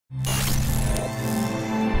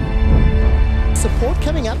support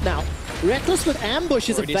coming up now. Reckless with ambush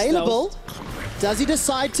is available. Does he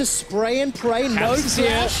decide to spray and pray? No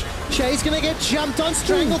flash. Shay's gonna get jumped on.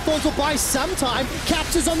 Stranglethorns will buy some time.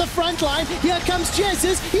 Caps is on the front line. Here comes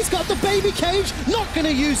Jesus. He's got the baby cage. Not gonna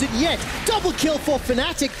use it yet. Double kill for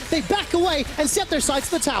Fnatic. They back away and set their sights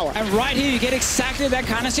to the tower. And right here you get exactly that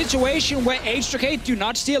kind of situation where H3K do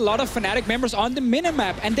not see a lot of Fnatic members on the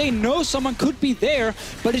minimap, and they know someone could be there,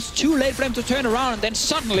 but it's too late for them to turn around, and then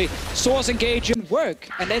suddenly Source engage and work.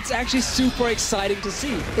 And that's actually super exciting to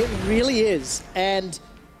see. It really is. And,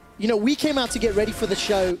 you know, we came out to get ready for the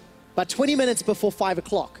show about 20 minutes before 5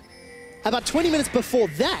 o'clock. About 20 minutes before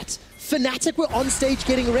that, Fnatic were on stage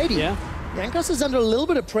getting ready. Yeah. Jankos is under a little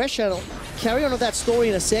bit of pressure. I'll carry on with that story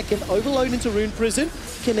in a second. Overload into Rune Prison.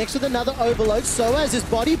 Connects with another overload. So as his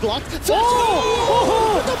body blocked.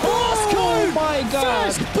 Oh! The blast cone! Oh my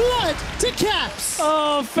god! First blood to Caps!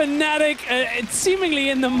 Oh, Fnatic, it's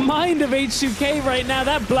seemingly in the mind of H2K right now.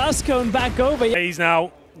 That blast cone back over. He's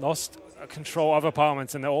now lost control of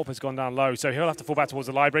apartments and the AWP has gone down low, so he'll have to fall back towards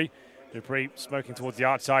the library. Dupree smoking towards the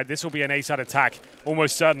outside. This will be an A-side attack.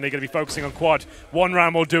 Almost certainly going to be focusing on quad. One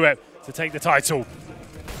round will do it to take the title.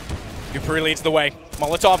 Dupree leads the way.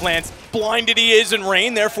 Molotov lands. Blinded he is, and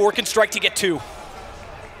Rain therefore can strike to get two.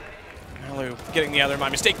 Allu getting the other, my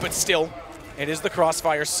mistake, but still, it is the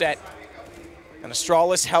crossfire set. And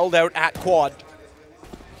Astralis held out at quad,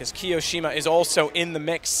 because Kiyoshima is also in the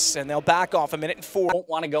mix, and they'll back off a minute and 4. Won't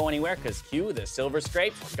want to go anywhere because Q, the Silver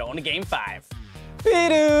Scapes, going to game 5.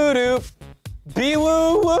 Be-doo-doo,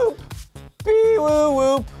 be-woo-whoop,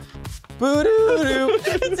 be-woo-whoop, boo-doo-doo.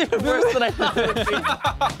 It's even worse than I thought it would be.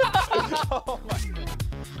 Oh my God.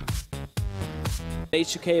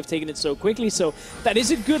 H2K have taken it so quickly, so that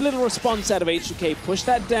is a good little response out of H2K. Push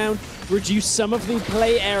that down, reduce some of the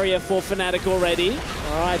play area for Fnatic already.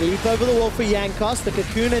 All right, leap over the wall for Jankos. The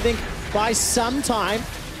Cocoon, I think, buys some time.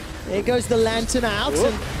 There goes the Lantern out,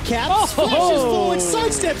 and Caps flashes forward,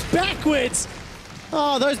 sidesteps backwards.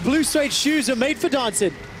 Oh, those blue suede shoes are made for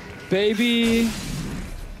dancing. Baby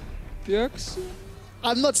Björks?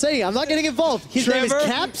 I'm not saying, I'm not getting involved. His name is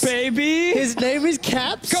Caps. Baby. His name is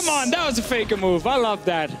Caps. Come on, that was a faker move. I love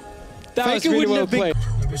that. That was Faker really wouldn't well have been- played.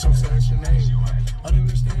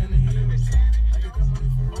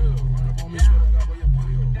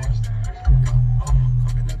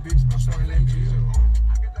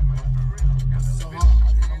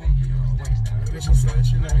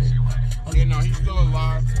 Okay, no, he's still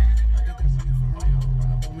alive.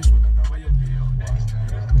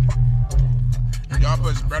 Y'all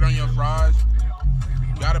put spread on your fries.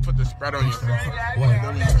 You gotta put the spread on your fries.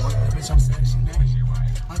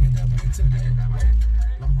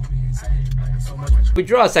 We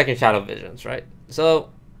draw a second Shadow Visions, right?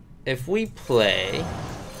 So if we play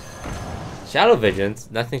Shadow Visions,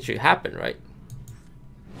 nothing should happen, right?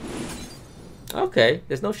 Okay,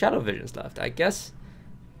 there's no Shadow Visions left. I guess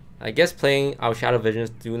playing our Shadow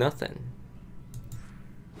Visions do nothing.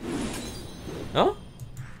 Oh?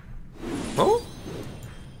 Oh?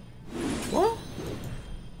 What?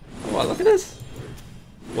 Oh, wow, look at this.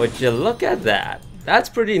 Would you look at that? That's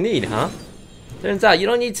pretty neat, huh? Turns out you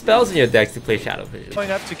don't need spells in your decks to play Shadow Vision.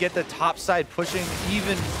 Going up to get the top side pushing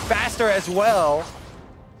even faster as well.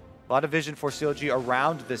 A lot of vision for CLG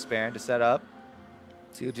around this Baron to set up.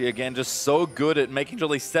 CLG again just so good at making sure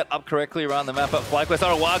they set up correctly around the map. But FlyQuest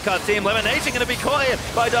are a wildcard team. Lemonation going to be quiet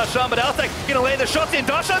by Darshan, but Altec going to lay the shots in.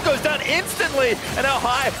 Darshan goes down instantly, and now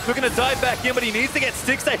High looking to dive back in, but he needs to get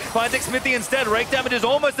stick stay. Finds Smithy instead. Rake damage is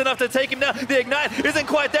almost enough to take him down. The Ignite isn't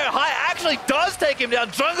quite there. High actually does take him down.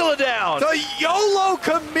 Jungler down. The YOLO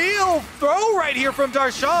Camille throw right here from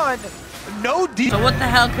Darshan. No deep. So what the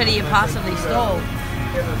hell could he have possibly stole?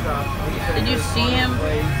 Did you see him?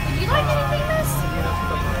 Did you like anything, miss?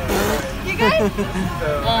 You good?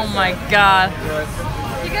 Oh my god.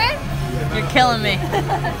 You good? You're killing me.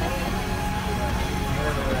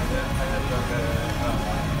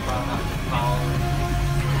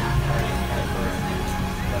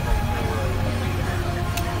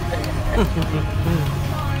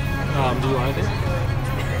 Do you want anything?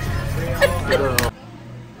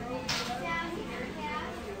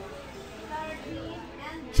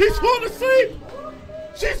 She's falling asleep!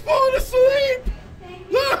 She's falling asleep!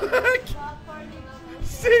 Look!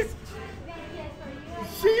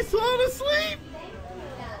 She's falling asleep!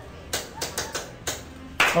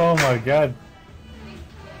 Oh my god.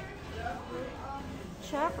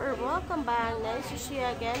 Shaffer, welcome back. Nice to see you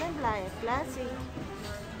again in live. Classy.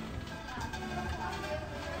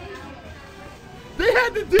 They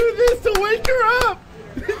had to do this to wake her up!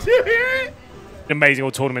 Did you hear it? Amazing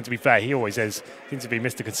old tournament, to be fair. He always seems to be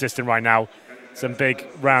Mr. Consistent right now. some big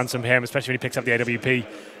rounds from him, especially when he picks up the AWP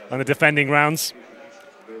on the defending rounds.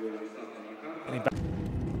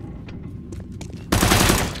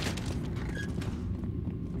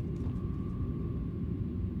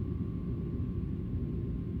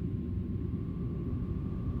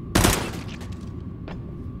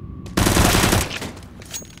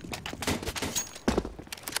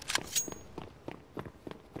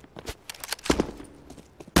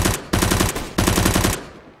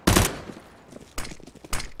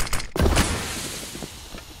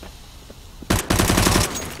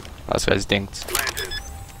 This guy's dinked.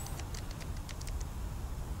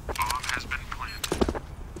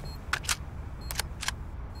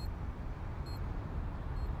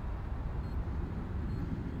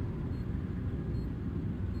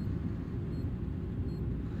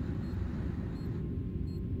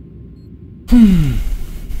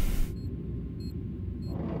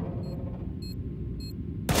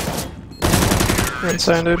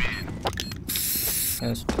 Red-sanded.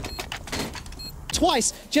 Yes.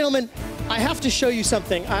 Twice. Gentlemen, I have to show you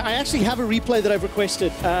something. I actually have a replay that I've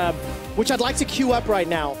requested, which I'd like to queue up right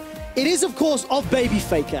now. It is, of course, of Baby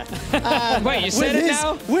Faker. Wait, you said it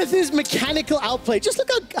now? With his mechanical outplay. Just look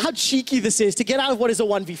how cheeky this is to get out of what is a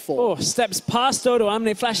 1v4. Oh, steps past Dodo,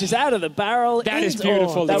 Amne flashes out of the barrel. That is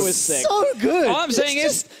beautiful. Oh, that was sick. So good. All I'm saying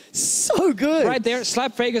is, so good. Right there,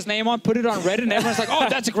 slap Faker's name on, put it on Reddit, and everyone's like, oh,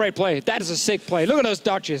 that's a great play. That is a sick play. Look at those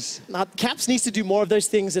dodges. Now, Caps needs to do more of those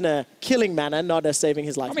things in a killing manner, not a saving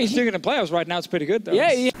his life. I mean, he's doing it in playoffs right now. It's pretty good, though.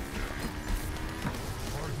 Yeah.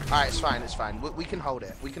 Alright, it's fine, it's fine. We can hold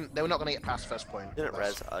it. They're not going to get past first point. Didn't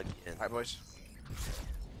res again. Alright, boys.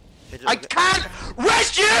 I can't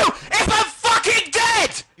res you if I'm fucking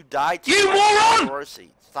dead! You died to you moron!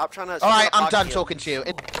 Stop trying to... Alright, I'm done talking to you.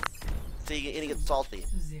 See, he gets salty.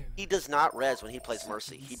 He does not res when he plays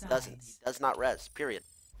Mercy. He doesn't. He does not res, period.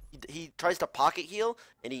 He tries to pocket heal,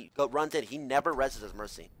 and he runs in. He never reses as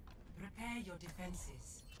Mercy. Prepare your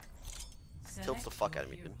defenses. Tilts the fuck out of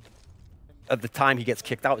me, dude. At the time he gets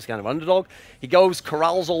kicked out, he's kind of underdog. He goes,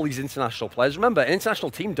 corrals all these international players. Remember, an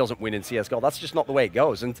international team doesn't win in CSGO. That's just not the way it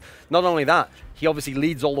goes. And not only that, he obviously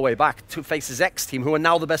leads all the way back to face his ex-team, who are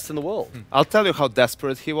now the best in the world. I'll tell you how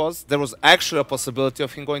desperate he was. There was actually a possibility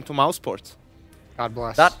of him going to Mouseport. God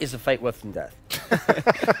bless. That is a fate worse than death.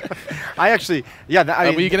 I actually, yeah. I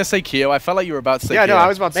mean, were you going to say Kyo? I felt like you were about to say Kyo. No, I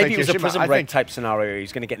was about to say Maybe it was a prison break type scenario.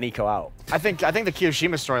 He's going to get Nico out. I think the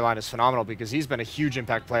Kiyoshima storyline is phenomenal because he's been a huge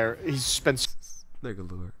impact player. He's been...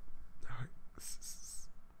 Nigga Lord.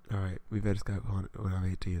 Alright, we better Skype on when I'm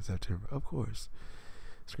 18 in September. Of course.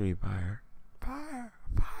 Scream fire. Fire!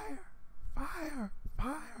 Fire! Fire!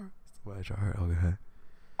 Fire! Somebody try her. Okay.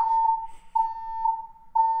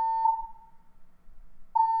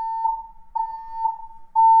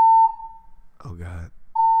 Oh god.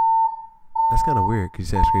 That's kind of weird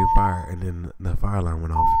because you said scream fire and then the fire alarm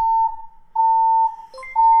went off.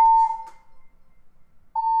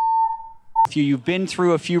 You've been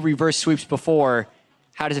through a few reverse sweeps before.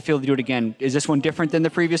 How does it feel to do it again? Is this one different than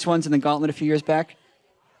the previous ones in the Gauntlet a few years back?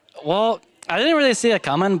 Well, I didn't really see it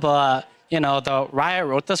coming, but, you know, the Riot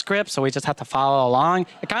wrote the script, so we just had to follow along.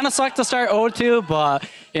 It kind of sucked to start 0-2, but,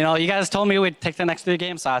 you know, you guys told me we'd take the next 3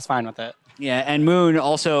 games, so I was fine with it. Yeah, and Moon,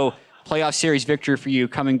 also playoff series victory for you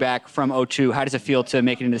coming back from 0-2. How does it feel to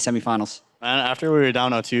make it into the semifinals? Man, after we were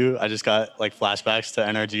down 0-2, I just got like flashbacks to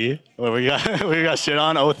NRG where we got shit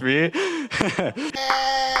on 0-3.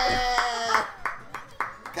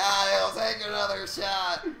 Kyle, take another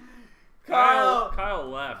shot. Kyle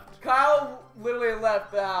left. Kyle literally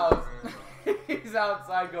left the house. He's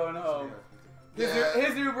outside going home.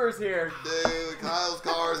 His Uber's here. Dude, Kyle's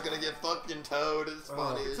car is gonna get fucking towed. It's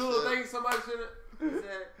funny. Cthulhu, thanks so much.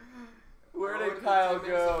 Where did Kyle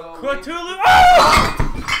go? Cthulhu!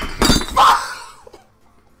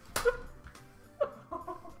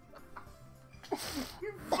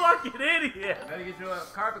 You fucking idiot! Better get you a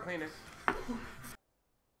carpet cleaner.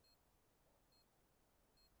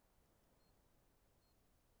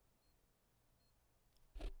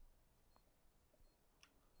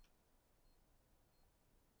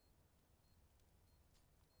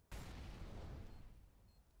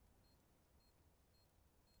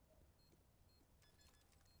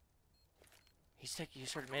 You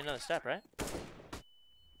sort of made another step, right?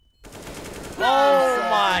 Oh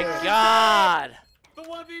my god! The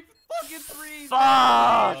 1v3!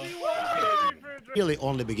 Fuck! Really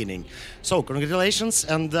only beginning. So, congratulations,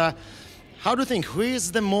 and how do you think, who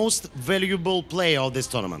is the most valuable player of this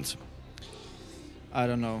tournament? I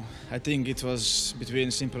don't know. I think it was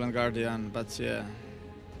between Simple and Guardian, but yeah,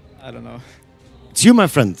 I don't know. It's you, my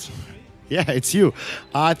friend. Yeah, it's you.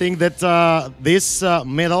 I think that this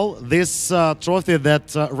medal, this trophy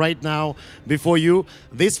that right now before you,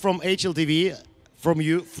 this from HLTV, from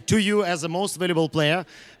you to you as the most valuable player,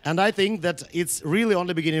 and I think that it's really on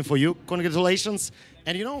the beginning for you. Congratulations,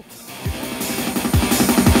 and you know.